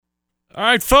All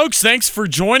right, folks, thanks for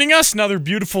joining us. Another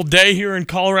beautiful day here in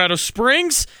Colorado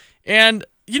Springs. And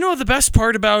you know the best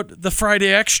part about the Friday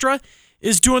Extra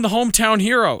is doing the Hometown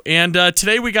Hero. And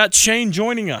today we got Shane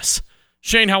joining us.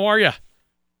 Shane, how are you?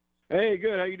 Hey,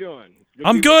 good. How you doing?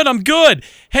 I'm good.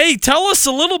 Hey, tell us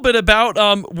a little bit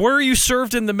about where you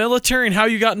served in the military and how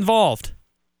you got involved.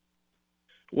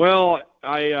 Well,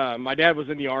 my dad was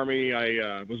in the Army.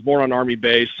 I was born on Army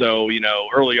base, so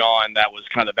early on that was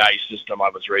kind of the value system I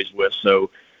was raised with.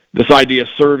 So this idea of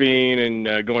serving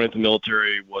and going into the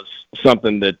military was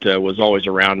something that was always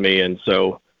around me. And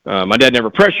so my dad never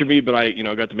pressured me, but I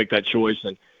got to make that choice.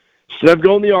 And instead of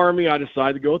going to the Army, I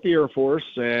decided to go with the Air Force,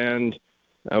 and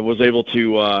I was able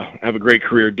to have a great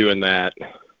career doing that.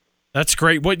 That's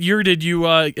great. What year did you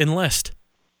enlist?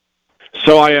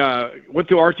 So I went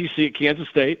to RTC at Kansas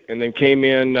State and then came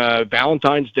in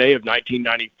Valentine's Day of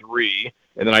 1993,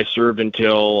 and then I served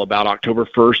until about October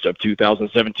 1st of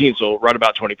 2017, so right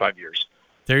about 25 years.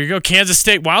 There you go. Kansas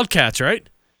State Wildcats, right?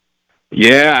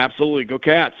 Yeah, absolutely. Go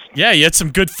Cats. Yeah, you had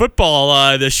some good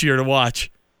football this year to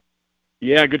watch.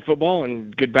 Yeah, good football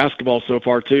and good basketball so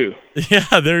far, too.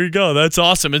 Yeah, there you go. That's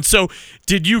awesome. And so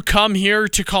did you come here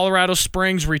to Colorado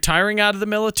Springs retiring out of the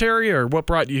military, or what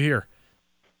brought you here?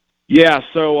 Yeah,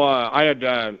 so I had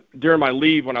during my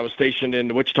leave when I was stationed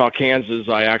in Wichita, Kansas,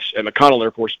 at McConnell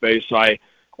Air Force Base, I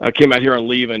came out here on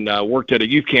leave and worked at a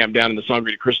youth camp down in the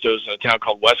Sangre de Cristos in a town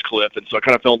called Westcliff, and so I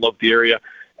kind of fell in love with the area.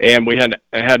 And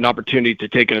I had an opportunity to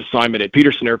take an assignment at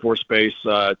Peterson Air Force Base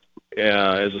as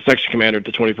a section commander at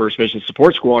the 21st Mission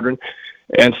Support Squadron.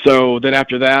 And so then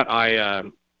after that, I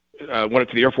went up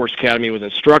to the Air Force Academy, was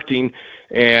instructing,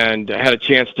 and had a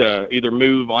chance to either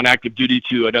move on active duty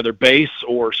to another base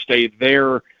or stay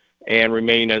there and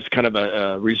remain as kind of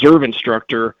a reserve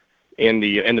instructor in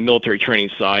the military training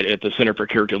side at the Center for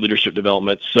Character Leadership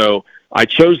Development. So I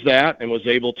chose that and was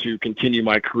able to continue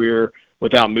my career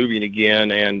without moving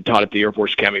again, and taught at the Air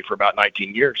Force Academy for about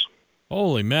 19 years.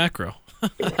 Holy macro.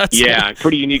 Yeah,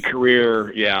 pretty unique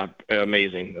career. Yeah,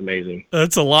 amazing.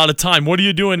 That's a lot of time. What are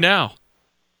you doing now?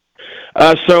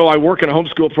 So I work in a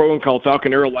homeschool program called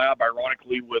Falcon Aero Lab,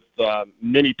 ironically, with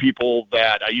many people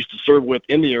that I used to serve with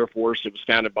in the Air Force. It was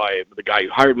founded by the guy who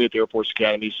hired me at the Air Force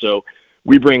Academy. So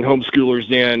we bring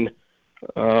homeschoolers in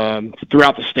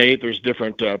throughout the state. There's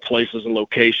different places and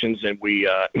locations, and we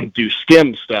do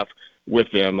STEM stuff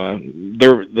with them.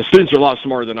 The students are a lot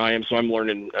smarter than I am, so I'm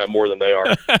learning more than they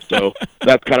are. So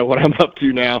that's kind of what I'm up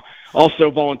to now.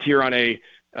 Also volunteer on a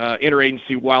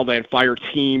interagency wildland fire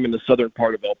team in the southern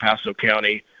part of El Paso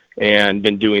County, and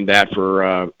been doing that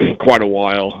for quite a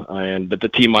while. But the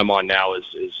team I'm on now is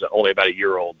only about a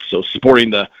year old, so supporting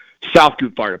the South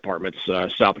Coop Fire Departments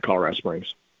south of Colorado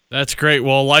Springs. That's great.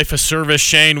 Well, life of service,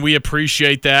 Shane. We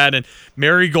appreciate that. And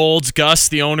Marigold's, Gus,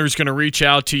 the owner, is going to reach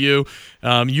out to you.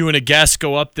 You and a guest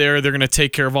go up there. They're going to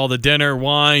take care of all the dinner,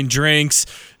 wine, drinks,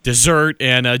 dessert,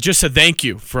 and just a thank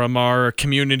you from our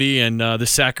community and the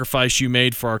sacrifice you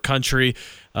made for our country.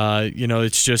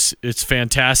 It's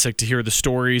fantastic to hear the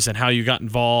stories and how you got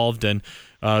involved, and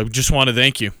just want to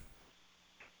thank you.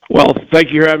 Well,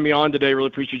 thank you for having me on today. Really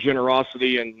appreciate your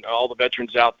generosity and all the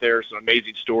veterans out there. Some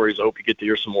amazing stories. I hope you get to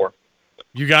hear some more.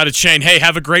 You got it, Shane. Hey,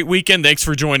 have a great weekend. Thanks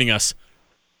for joining us.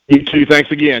 You too. Thanks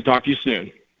again. Talk to you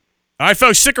soon. All right,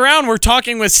 folks, stick around. We're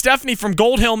talking with Stephanie from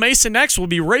Gold Hill Mesa next. We'll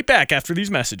be right back after these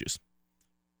messages.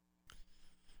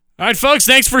 All right, folks,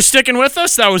 thanks for sticking with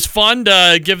us. That was fun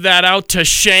to give that out to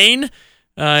Shane.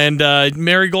 And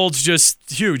Marigold's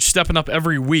just huge, stepping up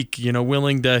every week,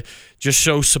 willing to just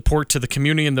show support to the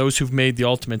community and those who've made the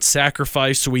ultimate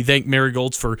sacrifice. So we thank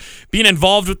Marigold's for being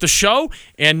involved with the show.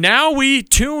 And now we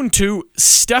tune to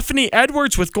Stephanie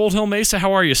Edwards with Gold Hill Mesa.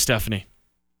 How are you, Stephanie?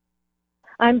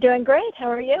 I'm doing great.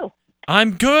 How are you?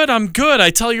 I'm good.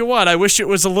 I tell you what, I wish it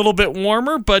was a little bit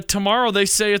warmer, but tomorrow they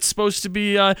say it's supposed to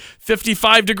be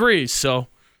 55 degrees. So,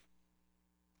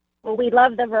 well, we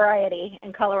love the variety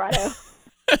in Colorado.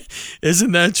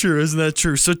 Isn't that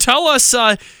true? So tell us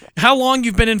how long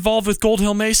you've been involved with Gold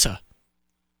Hill Mesa.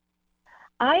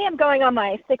 I am going on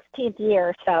my 16th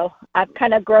year, so I've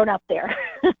kind of grown up there.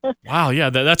 Wow, yeah,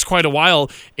 that's quite a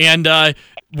while. And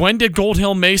when did Gold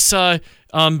Hill Mesa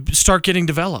start getting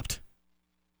developed?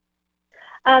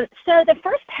 So the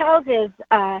first houses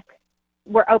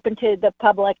were open to the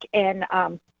public in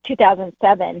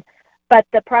 2007, but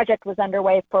the project was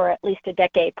underway for at least a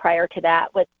decade prior to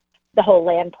that with the whole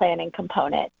land planning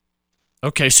component.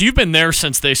 Okay, so you've been there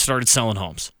since they started selling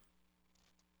homes.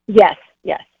 Yes.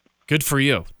 Good for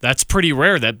you. That's pretty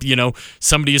rare that,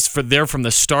 somebody is there from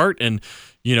the start and,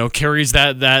 carries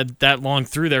that long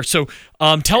through there. So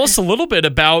tell us a little bit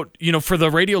about, for the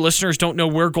radio listeners don't know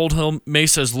where Gold Hill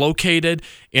Mesa is located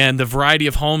and the variety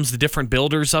of homes, the different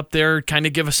builders up there. Kind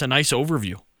of give us a nice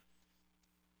overview.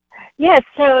 Yes,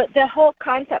 so the whole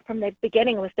concept from the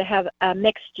beginning was to have a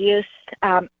mixed use.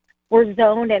 We're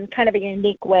zoned in kind of a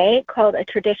unique way called a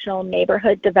traditional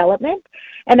neighborhood development.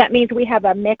 And that means we have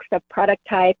a mix of product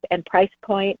type and price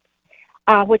points,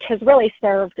 which has really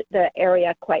served the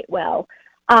area quite well.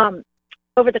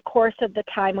 Over the course of the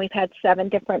time, we've had 7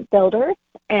 different builders,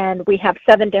 and we have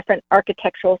 7 different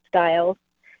architectural styles.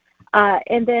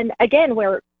 And then, again,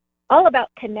 we're all about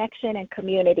connection and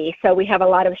community. So we have a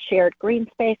lot of shared green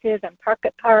spaces and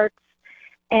pocket parks.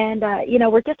 And,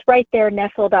 we're just right there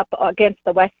nestled up against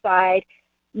the west side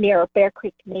near Bear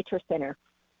Creek Nature Center.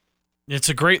 It's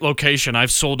a great location.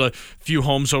 I've sold a few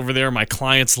homes over there. My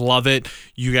clients love it.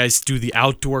 You guys do the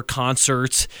outdoor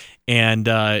concerts, and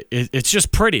it's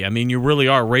just pretty. I mean, you really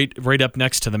are right up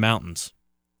next to the mountains.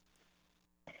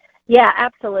 Yeah,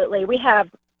 absolutely. We have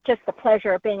just the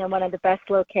pleasure of being in one of the best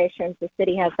locations the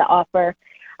city has to offer.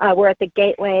 We're at the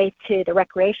gateway to the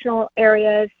recreational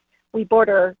areas. We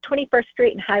border 21st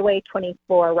Street and Highway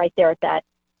 24 right there at that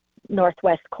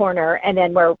northwest corner, and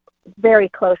then we're very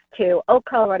close to Old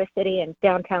Colorado City and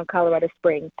downtown Colorado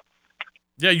Springs.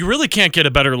 Yeah, you really can't get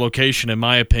a better location, in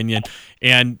my opinion.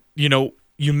 And,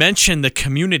 you mentioned the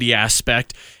community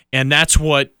aspect, and that's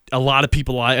what a lot of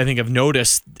people, I think, have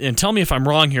noticed. And tell me if I'm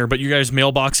wrong here, but you guys'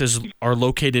 mailboxes are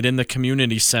located in the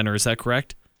community center. Is that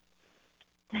correct?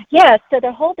 Yeah, so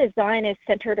the whole design is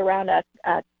centered around a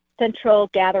central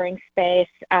gathering space.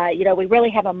 We really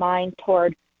have a mind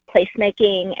toward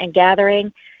placemaking and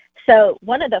gathering. So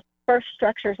one of the first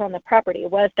structures on the property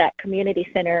was that community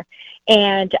center,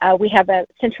 and we have a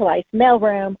centralized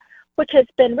mailroom, which has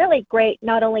been really great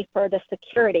not only for the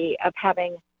security of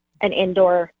having an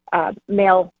indoor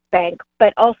mail bank,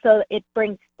 but also it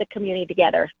brings the community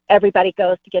together. Everybody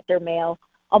goes to get their mail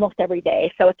almost every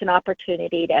day, so it's an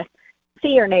opportunity to see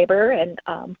your neighbor.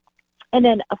 And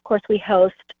then, of course, we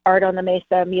host Art on the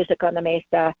Mesa, Music on the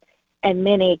Mesa, and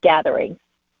many gatherings.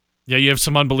 Yeah, you have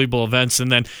some unbelievable events.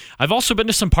 And then I've also been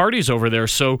to some parties over there.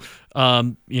 So,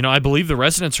 I believe the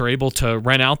residents are able to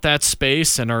rent out that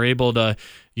space and are able to,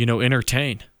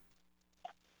 entertain.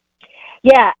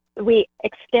 Yeah, we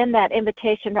extend that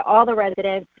invitation to all the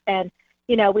residents. And,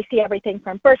 we see everything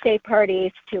from birthday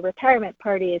parties to retirement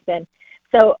parties. And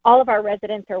so all of our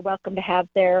residents are welcome to have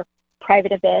their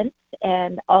private events.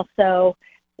 And also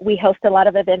we host a lot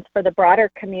of events for the broader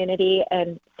community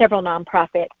and several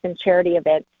nonprofits and charity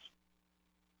events.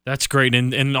 That's great.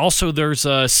 And also there's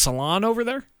a salon over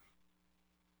there?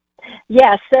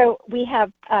 Yeah, so we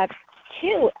have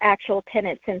 2 actual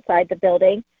tenants inside the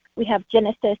building. We have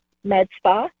Genesis Med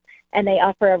Spa, and they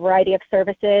offer a variety of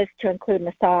services to include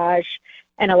massage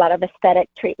and a lot of aesthetic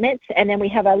treatments. And then we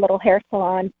have a little hair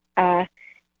salon on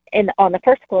the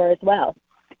first floor as well.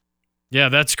 Yeah,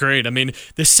 that's great. I mean,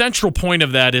 the central point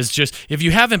of that is just, if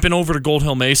you haven't been over to Gold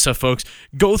Hill Mesa, folks,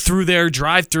 go through there,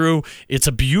 drive through. It's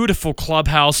a beautiful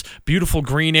clubhouse, beautiful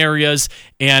green areas.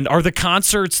 And are the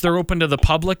concerts, they're open to the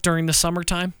public during the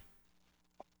summertime?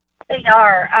 They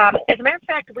are. As a matter of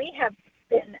fact, we have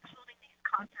been holding these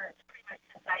concerts pretty much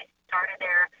since I started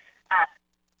there 15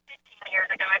 years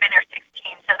ago. I've been there 16,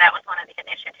 so that was one of the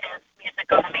initiatives,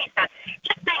 Music on the Mesa.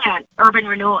 Just being an urban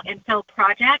renewal infill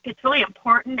project, it's really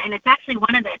important, and it's actually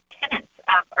one of the tenets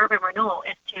of urban renewal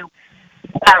is to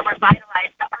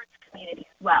revitalize the arts community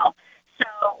as well. So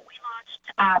we launched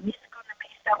Music on the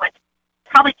Mesa with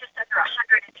probably just under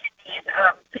 100 attendees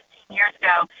 15 years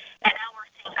ago, and now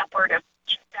we're seeing upward of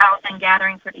 2,000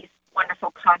 gathering for these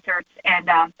wonderful concerts, and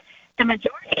the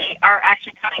majority are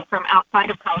actually coming from outside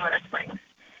of Colorado Springs.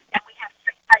 And we have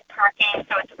street-side parking,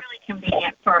 so it's really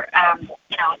convenient for,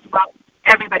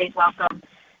 everybody's welcome.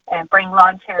 And bring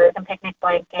lawn chairs and picnic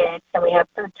blankets, and we have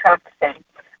food trucks, and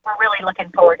we're really looking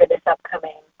forward to this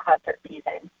upcoming concert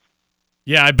season.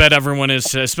 Yeah, I bet everyone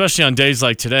is, especially on days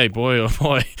like today. Boy, oh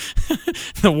boy.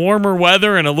 The warmer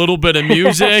weather and a little bit of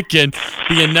music and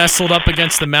being nestled up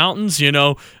against the mountains,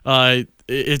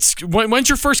 when's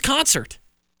your first concert?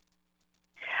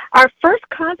 Our first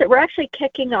concert, we're actually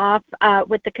kicking off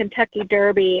with the Kentucky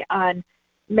Derby on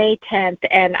May 10th,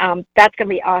 and that's going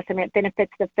to be awesome. It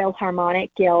benefits the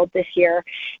Philharmonic Guild this year,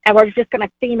 and we're just going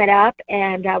to theme it up,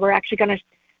 and we're actually going to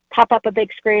pop up a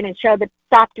big screen and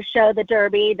stop to show the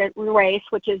Derby, the race,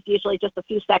 which is usually just a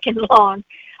few seconds long.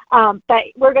 But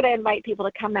we're going to invite people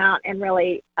to come out and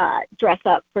really dress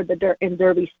up for the in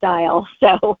Derby style.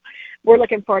 So we're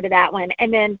looking forward to that one.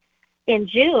 And then in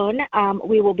June,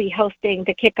 we will be hosting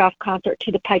the kickoff concert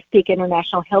to the Pikes Peak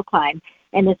International Hill Climb.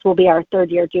 and this will be our third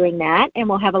year doing that. And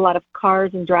we'll have a lot of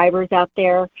cars and drivers out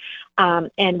there.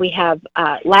 And we have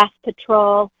Last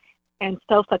Patrol and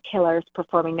Sofa Killers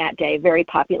performing that day, very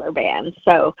popular band.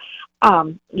 So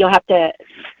you'll have to,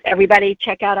 everybody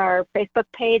check out our Facebook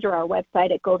page or our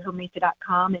website at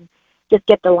goldhillmesa.com and just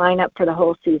get the lineup for the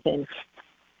whole season.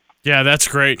 Yeah, that's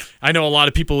great. I know a lot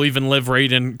of people even live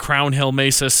right in Crown Hill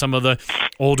Mesa, some of the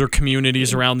older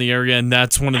communities around the area, and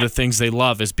that's one of the things they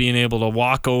love is being able to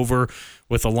walk over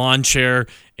with a lawn chair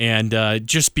and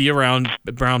just be around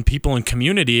people and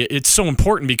community. It's so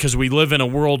important because we live in a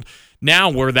world now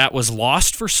where that was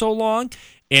lost for so long,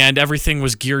 and everything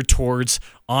was geared towards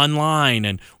online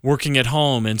and working at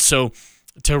home. And so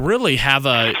to really have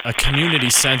a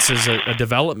community sense as a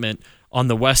development on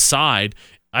the west side,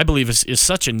 I believe is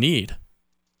such a need.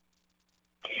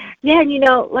 Yeah,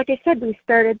 and like I said, we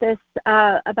started this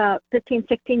about 15,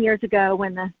 16 years ago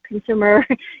when the consumer,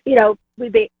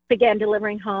 we began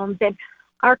delivering homes. And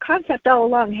our concept all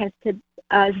along has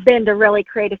been to really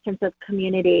create a sense of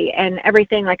community, and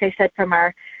everything, like I said, from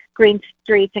our green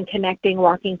streets and connecting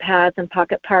walking paths and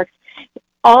pocket parks,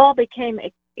 all became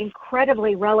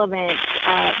incredibly relevant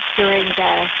during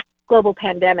the global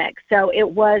pandemic. So it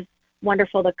was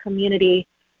wonderful, the community.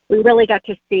 We really got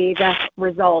to see the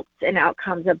results and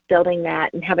outcomes of building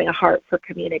that and having a heart for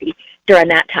community during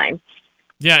that time.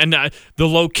 Yeah, and the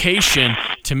location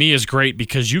to me is great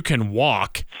because you can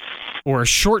walk or a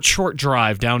short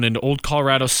drive down into Old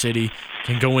Colorado City,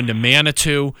 can go into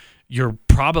Manitou. You're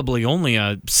probably only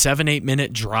a 7-8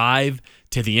 minute drive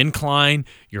to the incline.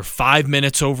 You're 5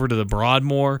 minutes over to the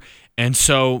Broadmoor. And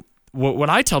so what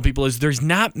I tell people is there's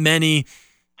not many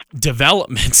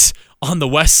developments on the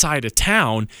west side of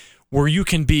town where you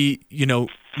can be,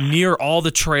 near all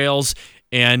the trails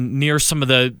and near some of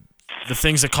the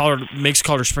things that makes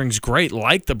Colorado Springs great,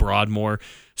 like the Broadmoor.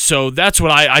 So that's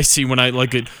what I see when I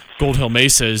look at Gold Hill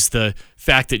Mesa, is the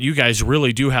fact that you guys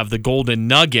really do have the golden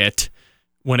nugget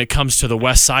when it comes to the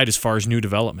west side as far as new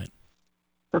development.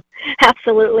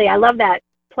 Absolutely. I love that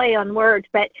play on words.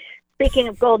 But speaking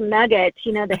of golden nuggets,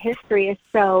 the history is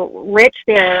so rich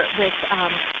there with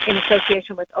in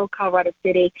association with Old Colorado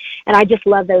City. And I just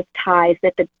love those ties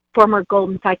that the former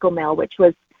Golden Cycle Mill, which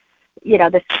was, we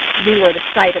were the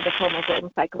site of the former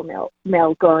Golden Cycle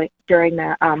Mill going during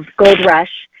the gold rush.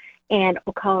 And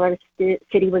Old Colorado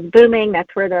City was booming.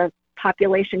 That's where the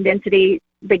population density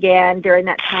began during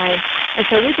that time. And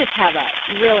so we just have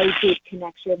a really deep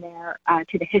connection there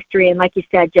to the history. And like you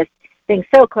said, just being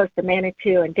so close to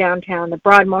Manitou and downtown, the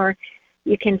Broadmoor,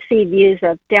 you can see views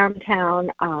of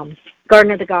downtown,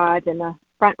 Garden of the Gods, and the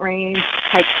Front Range,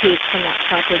 Pikes Peak from that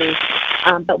property.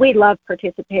 But we love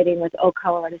participating with Old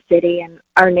Colorado City, and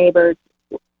our neighbors,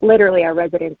 literally our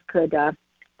residents, could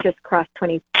just cross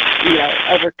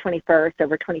over 21st,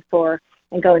 over 24,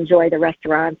 and go enjoy the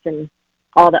restaurants and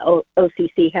all the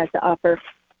OCC has to offer.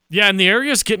 Yeah, and the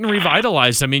area's getting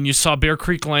revitalized. I mean, you saw Bear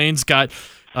Creek Lane's got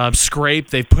scrape.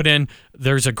 They've put in,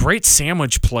 there's a great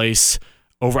sandwich place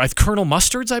over at Colonel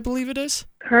Mustard's, I believe it is.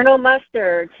 Colonel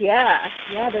Mustard's, yeah.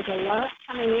 Yeah, there's a lot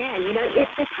coming in.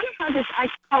 It's kind of how this, I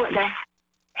call it the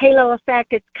halo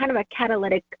effect. It's kind of a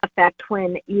catalytic effect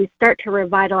when you start to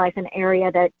revitalize an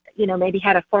area that, maybe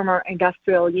had a former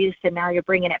industrial use, and now you're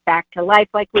bringing it back to life,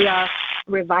 like we are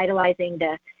revitalizing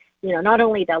the, not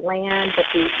only the land, but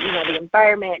the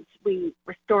environment. We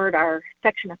restored our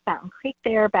section of Fountain Creek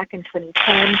there back in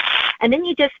 2010. And then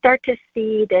you just start to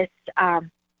see this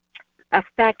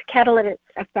catalytic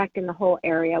effect in the whole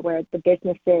area where the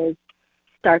businesses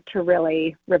start to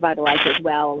really revitalize as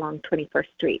well along 21st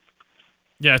Street.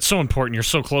 Yeah, it's so important. You're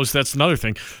so close. That's another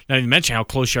thing. Now, you mentioned how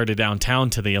close you are to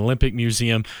downtown, to the Olympic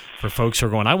Museum. For folks who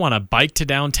are going, I want to bike to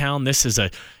downtown, this is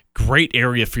a great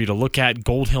area for you to look at.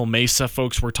 Gold Hill Mesa,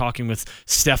 folks. We're talking with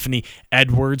Stephanie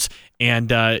Edwards,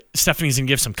 and Stephanie's going to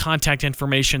give some contact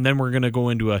information. Then we're going to go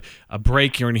into a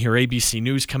break. You're going to hear ABC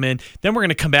News come in. Then we're going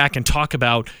to come back and talk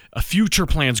about future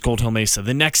plans, Gold Hill Mesa,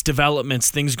 the next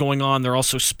developments, things going on. They're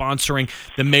also sponsoring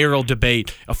the mayoral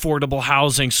debate, affordable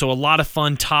housing, so a lot of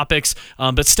fun topics.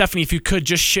 But Stephanie, if you could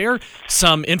just share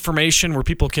some information where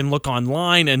people can look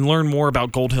online and learn more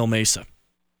about Gold Hill Mesa.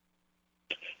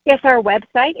 Yes, our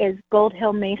website is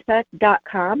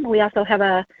goldhillmesa.com. We also have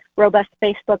a robust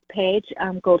Facebook page,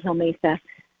 Gold Hill Mesa.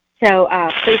 So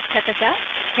please check us out.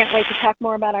 Can't wait to talk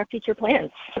more about our future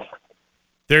plans.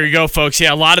 There you go, folks.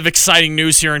 Yeah, a lot of exciting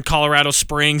news here in Colorado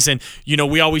Springs. And,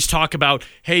 we always talk about,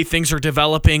 hey, things are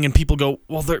developing, and people go,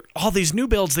 well, all these new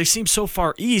builds, they seem so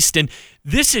far east. And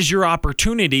this is your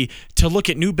opportunity to look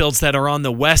at new builds that are on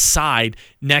the west side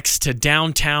next to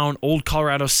downtown, Old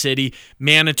Colorado City,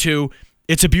 Manitou.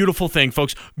 It's a beautiful thing,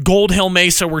 folks. Gold Hill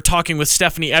Mesa, we're talking with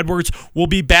Stephanie Edwards. We'll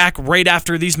be back right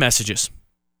after these messages.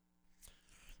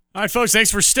 All right, folks,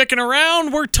 thanks for sticking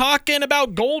around. We're talking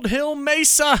about Gold Hill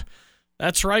Mesa.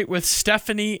 That's right, with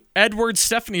Stephanie Edwards.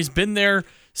 Stephanie's been there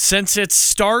since it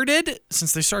started,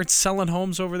 since they started selling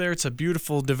homes over there. It's a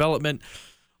beautiful development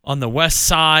on the west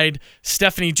side.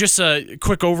 Stephanie, just a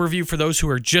quick overview for those who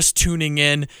are just tuning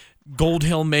in. Gold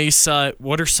Hill Mesa,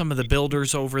 what are some of the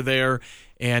builders over there,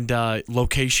 and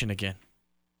location again?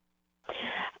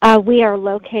 We are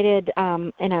located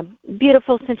in a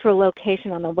beautiful central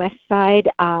location on the west side,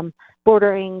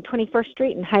 bordering 21st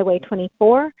Street and Highway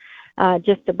 24,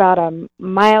 just about a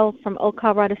mile from Old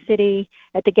Colorado City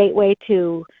at the gateway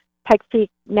to Pikes Peak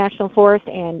National Forest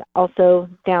and also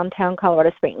downtown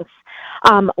Colorado Springs.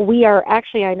 We are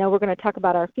actually, I know we're going to talk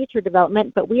about our future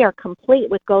development, but we are complete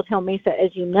with Gold Hill Mesa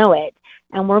as you know it,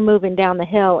 and we're moving down the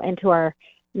hill into our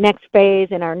next phase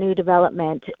in our new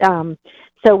development.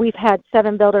 So we've had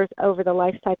 7 builders over the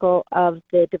life cycle of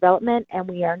the development, and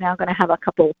we are now going to have a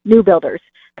couple new builders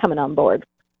coming on board.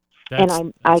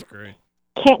 That's great.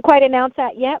 Can't quite announce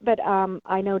that yet, but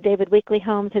I know David Weekly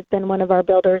Homes has been one of our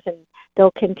builders, and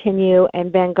they'll continue,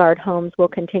 and Vanguard Homes will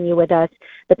continue with us,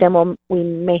 but then we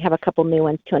may have a couple new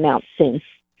ones to announce soon.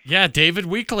 Yeah, David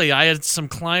Weekly. I had some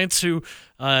clients who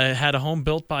had a home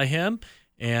built by him,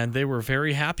 and they were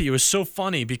very happy. It was so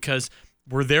funny because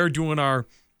we're there doing our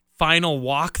final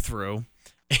walkthrough,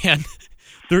 and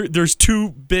there's 2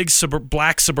 big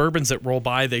black Suburbans that roll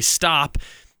by. They stop,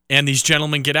 and these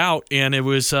gentlemen get out, and it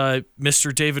was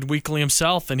Mr. David Weekly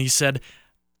himself, and he said,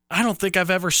 I don't think I've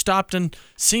ever stopped and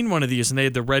seen one of these. And they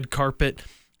had the red carpet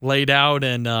laid out,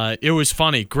 and it was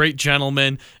funny. Great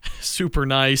gentleman, super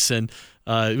nice, and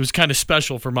it was kind of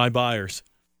special for my buyers.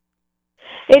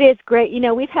 It is great. You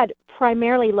know, we've had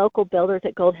primarily local builders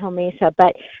at Gold Hill Mesa,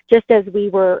 but just as we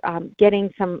were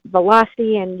getting some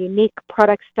velocity and unique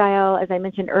product style, as I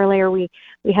mentioned earlier, we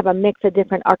have a mix of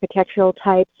different architectural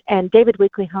types, and David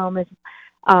Weekly Home is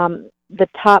the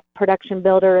top production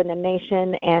builder in the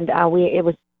nation, and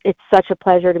it's such a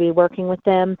pleasure to be working with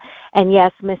them. And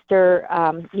yes,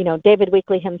 Mr. David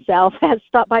Weekly himself has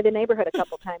stopped by the neighborhood a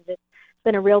couple times. It's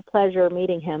been a real pleasure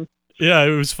meeting him. Yeah, it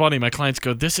was funny. My clients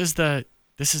go, this is the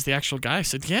actual guy. I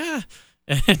said, yeah.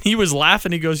 And he was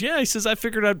laughing. He goes, yeah. He says, I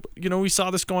figured we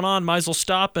saw this going on. Might as well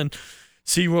stop and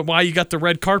see why you got the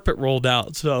red carpet rolled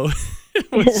out. So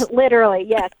literally,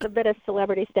 yes, a bit of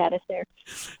celebrity status there.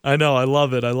 I know. I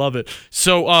love it.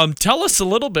 So tell us a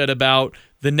little bit about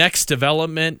the next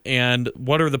development and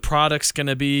what are the products going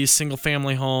to be,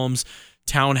 single-family homes,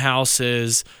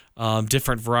 townhouses,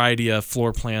 different variety of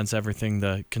floor plans, everything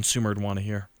the consumer would want to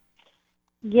hear.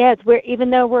 Yes, even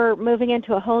though we're moving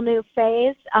into a whole new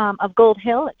phase of Gold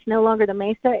Hill, it's no longer the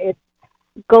Mesa, it's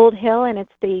Gold Hill, and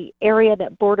it's the area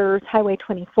that borders Highway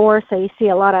 24, so you see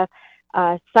a lot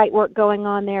of site work going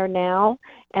on there now,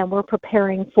 and we're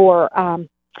preparing for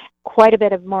quite a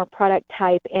bit of more product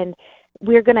type, and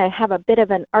we're going to have a bit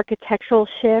of an architectural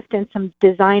shift and some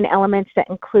design elements that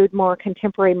include more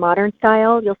contemporary modern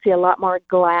style. You'll see a lot more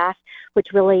glass, which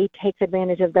really takes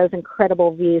advantage of those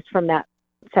incredible views from that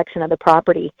section of the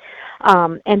property.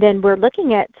 And then we're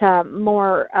looking at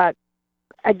more,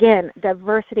 again,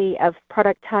 diversity of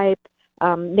product type,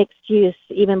 mixed use,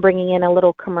 even bringing in a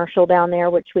little commercial down there,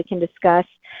 which we can discuss.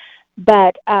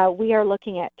 But we are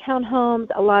looking at townhomes,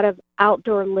 a lot of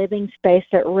outdoor living space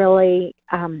that really,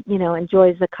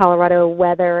 enjoys the Colorado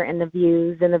weather and the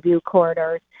views and the view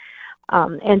corridors.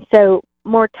 And so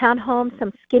more townhomes,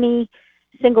 some skinny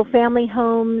single-family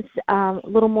homes, a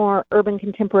little more urban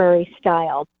contemporary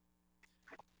style.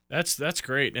 That's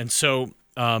great. And so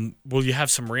will you have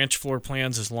some ranch floor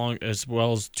plans as well as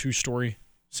 2-story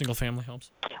single-family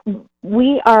homes?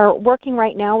 We are working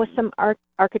right now with some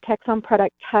architects on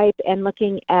product type and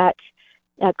looking at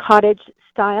cottage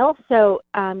style. So,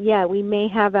 we may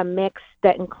have a mix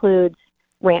that includes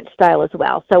ranch style as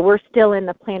well. So we're still in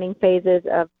the planning phases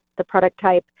of the product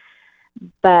type,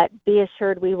 but be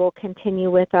assured we will continue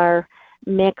with our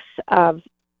mix of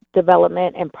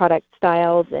development and product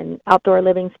styles and outdoor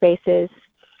living spaces.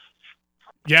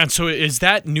 Yeah, and so is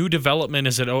that new development,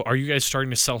 are you guys starting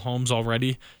to sell homes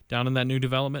already down in that new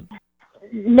development?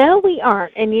 No, we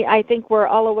aren't. And I think we're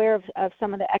all aware of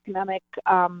some of the economic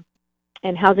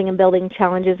and housing and building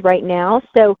challenges right now.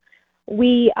 So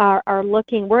we are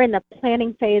looking, we're in the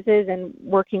planning phases and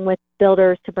working with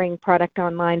builders to bring product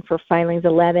online for filings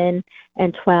 11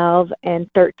 and 12 and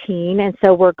 13. And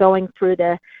so we're going through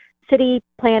the city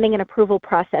planning and approval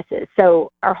processes.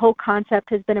 So our whole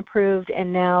concept has been approved,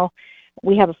 and now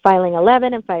we have a filing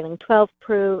 11 and filing 12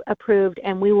 approved,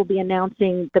 and we will be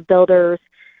announcing the builders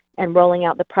and rolling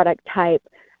out the product type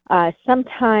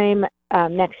sometime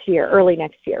next year, early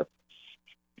next year.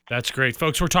 That's great.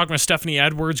 Folks, we're talking with Stephanie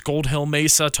Edwards, Gold Hill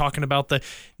Mesa, talking about the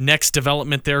next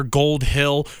development there, Gold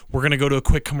Hill. We're going to go to a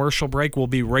quick commercial break. We'll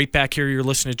be right back here. You're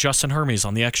listening to Justin Hermes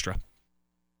on The Extra. All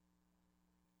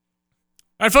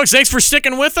right, folks, thanks for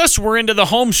sticking with us. We're into the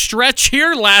home stretch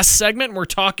here. Last segment, we're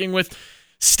talking with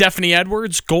Stephanie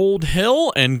Edwards, Gold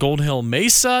Hill and Gold Hill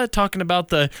Mesa, talking about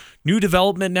the new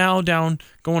development now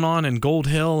going on in Gold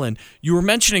Hill. And you were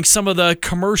mentioning some of the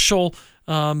commercial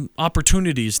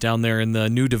opportunities down there in the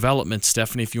new development,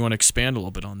 Stephanie, if you want to expand a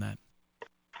little bit on that.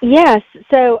 Yes,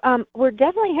 so we're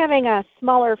definitely having a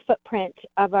smaller footprint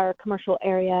of our commercial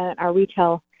area, our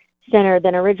retail center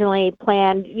than originally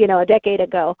planned, a decade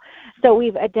ago. So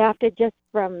we've adapted just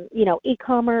from,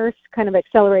 e-commerce, kind of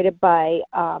accelerated by,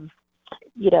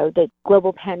 the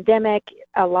global pandemic.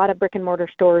 A lot of brick and mortar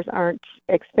stores aren't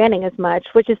expanding as much,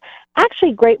 which is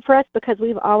actually great for us because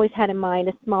we've always had in mind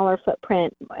a smaller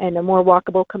footprint and a more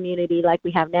walkable community like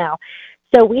we have now.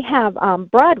 So we have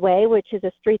Broadway, which is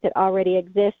a street that already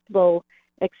exists, will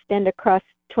extend across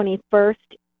 21st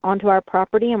onto our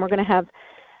property, and we're going to have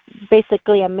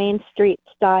basically a Main Street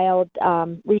styled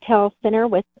retail center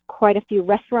with quite a few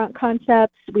restaurant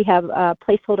concepts. We have a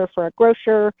placeholder for a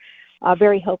grocer.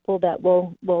 Very hopeful that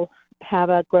we'll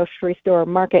have a grocery store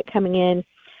market coming in,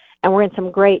 and we're in some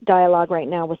great dialogue right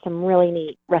now with some really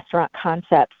neat restaurant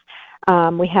concepts.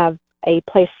 We have a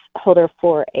placeholder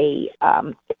for a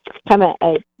kind of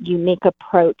a unique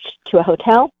approach to a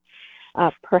hotel,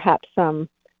 perhaps some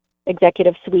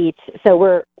executive suites.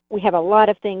 So we have a lot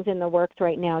of things in the works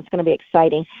right now. It's going to be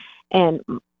exciting, and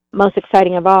most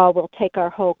exciting of all, we'll take our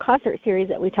whole concert series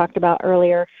that we talked about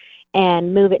earlier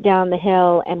and move it down the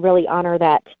hill and really honor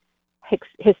that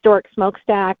historic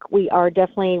smokestack. We are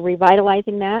definitely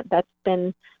revitalizing that. That's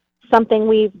been something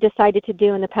we've decided to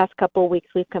do in the past couple of weeks.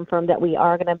 We've confirmed that we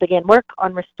are going to begin work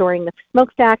on restoring the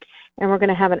smokestack, and we're going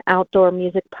to have an outdoor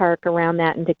music park around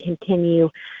that and to continue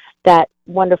that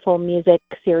wonderful music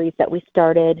series that we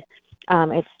started.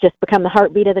 It's just become the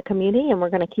heartbeat of the community, and we're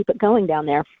going to keep it going down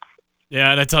there. Yeah,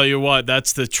 and I tell you what,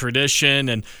 that's the tradition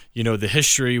and, the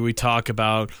history we talk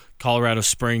about, Colorado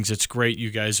Springs. It's great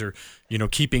you guys are,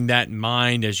 keeping that in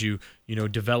mind as you,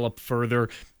 develop further.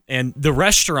 And the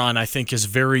restaurant, I think, is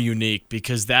very unique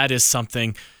because that is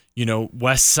something,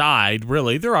 West Side,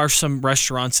 really, there are some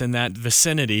restaurants in that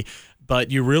vicinity,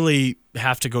 but you really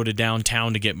have to go to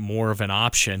downtown to get more of an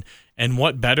option. And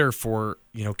what better for,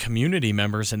 community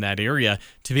members in that area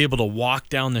to be able to walk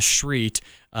down the street,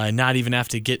 not even have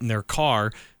to get in their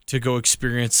car to go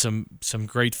experience some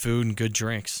great food and good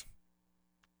drinks.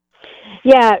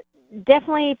 Yeah,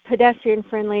 definitely pedestrian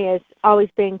friendly has always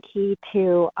been key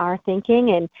to our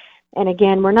thinking. And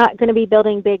again, we're not going to be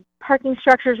building big parking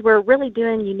structures. We're really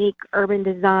doing unique urban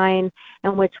design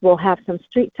in which we'll have some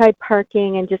street side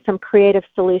parking and just some creative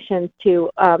solutions to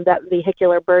that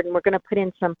vehicular burden. We're going to put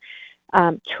in some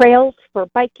trails for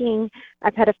biking.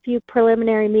 I've had a few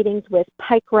preliminary meetings with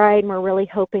Pike Ride, and we're really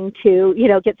hoping to,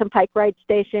 get some Pike Ride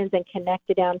stations and connect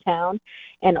to downtown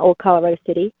and Old Colorado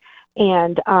City.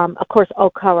 And, of course,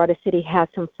 Old Colorado City has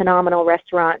some phenomenal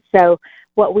restaurants. So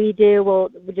what we do will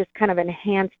just kind of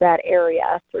enhance that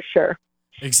area for sure.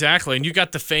 Exactly. And you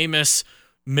got the famous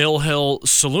Mill Hill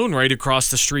Saloon right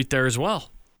across the street there as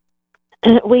well.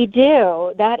 We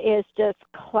do. That is just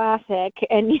classic.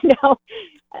 And,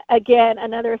 again,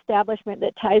 another establishment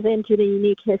that ties into the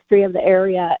unique history of the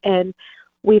area. And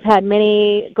we've had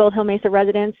many Gold Hill Mesa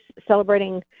residents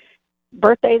celebrating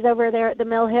birthdays over there at the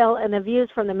Mill Hill, and the views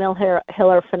from the Mill Hill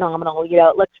are phenomenal.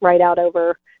 It looks right out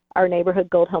over our neighborhood,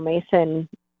 Gold Hill Mesa, and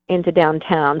into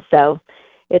downtown. So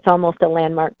it's almost a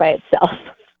landmark by itself.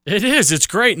 It is. It's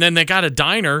great. And then they got a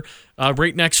diner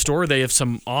right next door. They have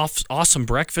some awesome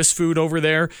breakfast food over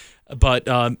there. But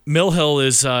Mill Hill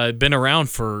has been around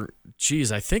for,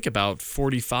 I think about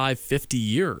 45, 50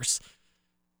 years.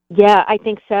 Yeah, I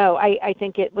think so. I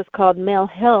think it was called Mill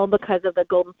Hill because of the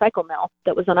Golden Cycle Mill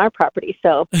that was on our property.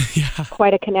 So yeah.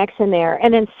 Quite a connection there.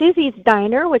 And then Susie's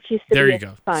Diner, which used to be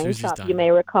a fine shop, you may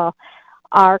recall.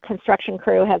 Our construction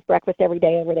crew has breakfast every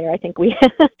day over there. I think we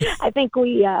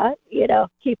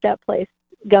keep that place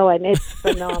going. It's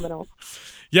phenomenal.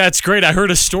 Yeah, it's great. I heard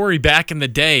a story back in the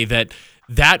day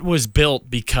that was built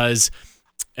because,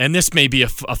 and this may be a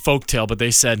folktale, but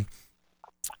they said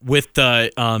with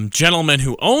the gentleman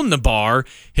who owned the bar,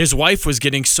 his wife was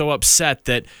getting so upset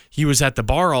that he was at the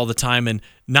bar all the time and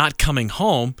not coming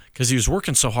home because he was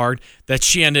working so hard that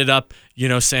she ended up,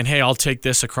 saying, "Hey, I'll take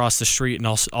this across the street and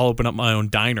I'll open up my own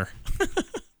diner."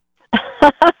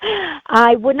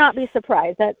 I would not be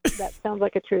surprised. That sounds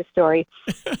like a true story.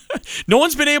 No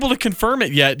one's been able to confirm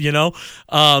it yet,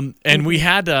 and we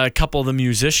had a couple of the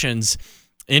musicians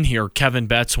in here, Kevin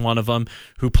Betts, one of them,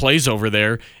 who plays over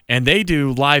there, and they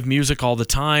do live music all the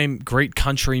time, great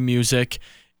country music,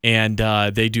 and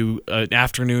they do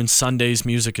afternoon Sundays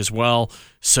music as well.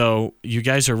 So you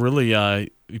guys are really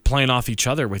playing off each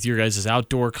other with your guys'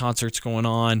 outdoor concerts going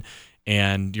on,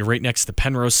 and you're right next to the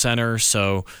Penrose Center,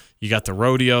 so you got the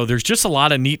rodeo. There's just a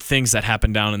lot of neat things that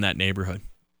happen down in that neighborhood.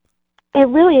 It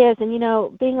really is,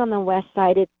 and being on the west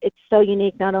side, it's so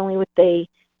unique, not only with the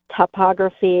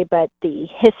topography, but the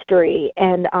history,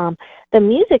 and the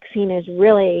music scene is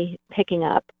really picking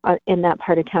up in that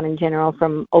part of town in general,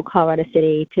 from Old Colorado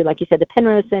City to, like you said, the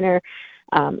Penrose Center,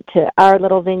 to our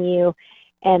little venue,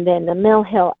 and then the Mill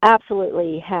Hill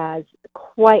absolutely has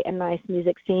quite a nice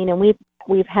music scene, and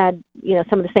we've had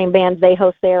some of the same bands they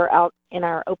host there out in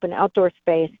our open outdoor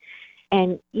space,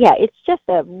 and yeah, it's just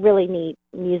a really neat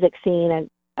music scene and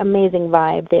amazing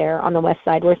vibe there on the west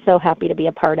side. We're so happy to be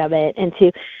a part of it and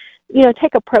to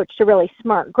take approach to really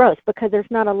smart growth, because there's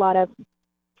not a lot of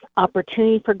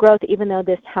opportunity for growth, even though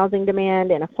this housing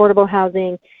demand and affordable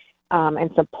housing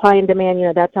and supply and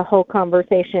demand, that's a whole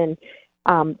conversation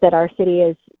that our city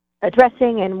is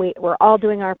addressing, and we're all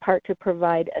doing our part to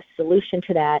provide a solution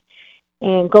to that.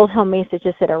 And Gold Hill Mesa is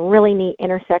just at a really neat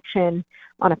intersection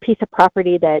on a piece of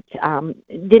property that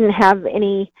didn't have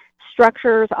any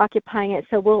structures occupying it,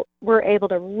 so we're able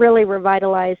to really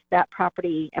revitalize that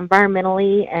property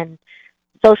environmentally and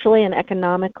socially and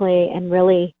economically, and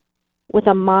really with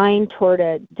a mind toward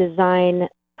a design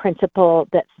principle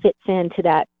that fits into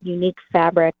that unique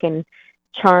fabric and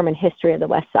charm and history of the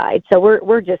west side. So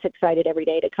we're just excited every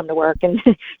day to come to work and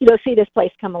see this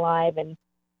place come alive and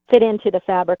fit into the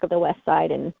fabric of the west side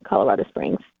in Colorado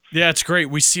Springs. Yeah, it's great.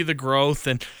 We see the growth,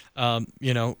 and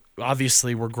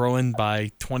obviously we're growing.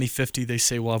 By 2050, they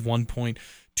say we'll have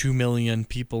 1.2 million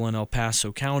people in El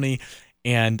Paso County,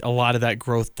 and a lot of that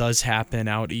growth does happen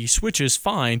out east, which is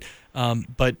fine,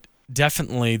 but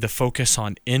definitely the focus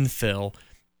on infill,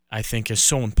 I think, is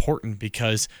so important,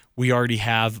 because we already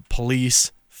have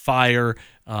police, fire,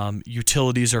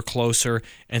 utilities are closer,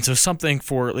 and so something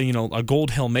for a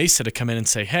Gold Hill Mesa to come in and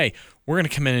say, hey, we're going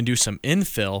to come in and do some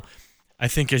infill, I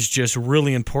think is just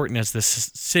really important as the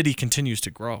city continues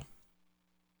to grow.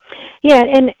 Yeah,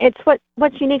 and it's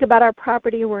what's unique about our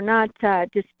property. We're not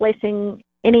displacing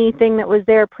anything that was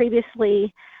there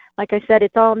previously. Like I said,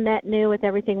 it's all net new with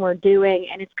everything we're doing,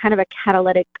 and it's kind of a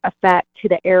catalytic effect to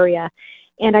the area.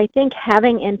 And I think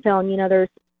having infill, and there's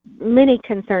many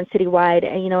concerns citywide,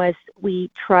 and as we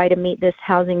try to meet this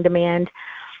housing demand,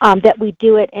 that we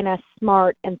do it in a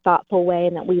smart and thoughtful way,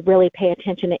 and that we really pay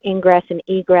attention to ingress and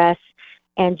egress,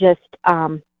 and just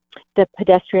the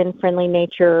pedestrian-friendly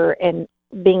nature, and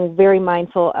being very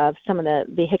mindful of some of the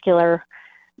vehicular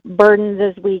burdens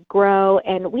as we grow.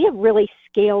 And we have really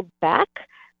scaled back,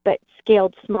 but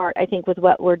scaled smart, I think, with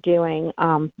what we're doing.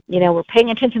 We're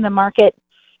paying attention to the market,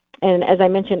 and as I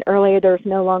mentioned earlier, there's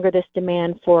no longer this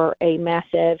demand for a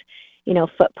massive,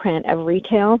 footprint of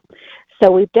retail.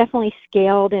 So we've definitely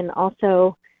scaled, and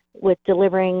also with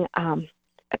delivering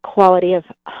a quality of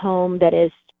home that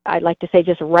is, I'd like to say,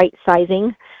 just right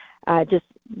sizing, just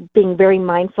being very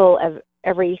mindful of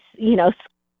every,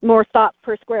 more thought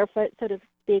per square foot, so to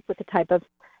speak, with the type of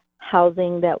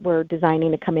housing that we're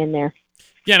designing to come in there.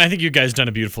 Yeah, and I think you guys done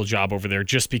a beautiful job over there,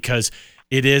 just because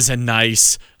it is a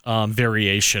nice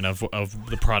variation of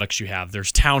the products you have.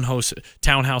 There's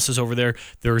townhouses over there.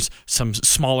 There's some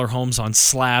smaller homes on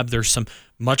slab. There's some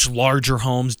much larger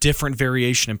homes, different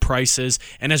variation in prices.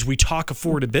 And as we talk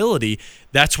affordability,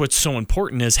 that's what's so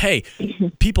important is, hey,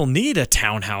 people need a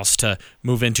townhouse to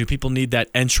move into. People need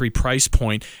that entry price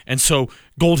point. And so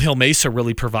Gold Hill Mesa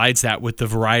really provides that with the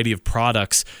variety of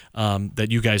products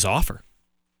that you guys offer.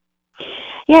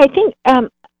 Yeah, I think,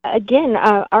 again,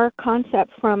 our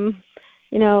concept from,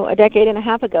 a decade and a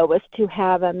half ago was to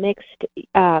have a mixed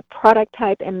product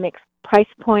type and mixed price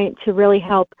point to really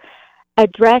help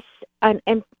address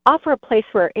and offer a place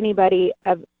where anybody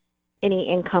of any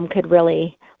income could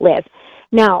really live.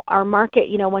 Now, our market,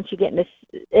 once you get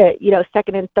into,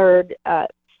 second and third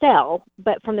sell,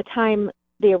 but from the time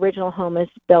the original home is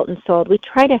built and sold, we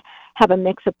try to have a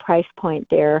mix of price point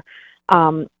there.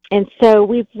 And so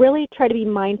we've really tried to be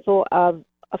mindful of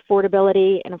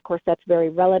affordability, and of course that's very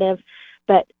relative,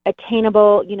 but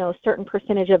attainable, certain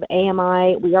percentage of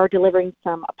AMI. We are delivering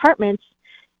some apartments,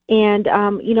 and,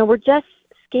 we're just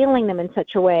scaling them in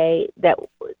such a way that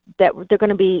they're going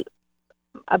to be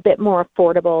a bit more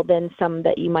affordable than some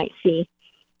that you might see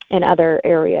in other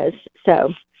areas.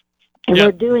 So And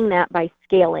we're doing that by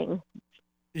scaling.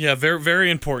 Yeah, very,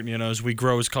 very important, as we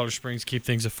grow as Colorado Springs, keep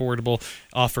things affordable,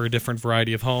 offer a different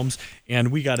variety of homes. And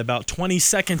we got about 20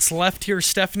 seconds left here,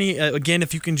 Stephanie. Again,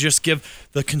 if you can just give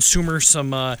the consumer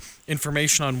some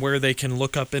information on where they can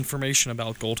look up information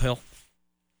about Gold Hill.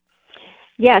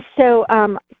 Yes, so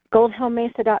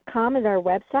goldhillmesa.com is our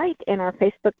website, and our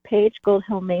Facebook page, Gold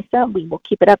Hill Mesa. We will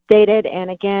keep it updated,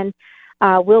 and again,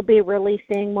 we'll be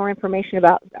releasing more information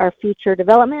about our future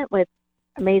development with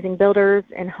amazing builders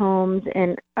and homes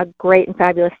in a great and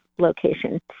fabulous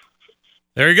location.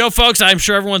 There you go, folks. I'm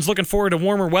sure everyone's looking forward to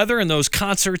warmer weather and those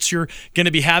concerts you're going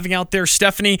to be having out there.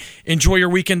 Stephanie, enjoy your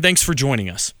weekend. Thanks for joining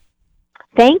us.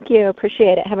 Thank you.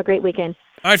 Appreciate it. Have a great weekend.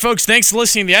 All right, folks, thanks for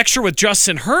listening to The Extra with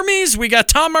Justin Hermes. We got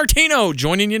Tom Martino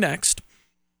joining you next.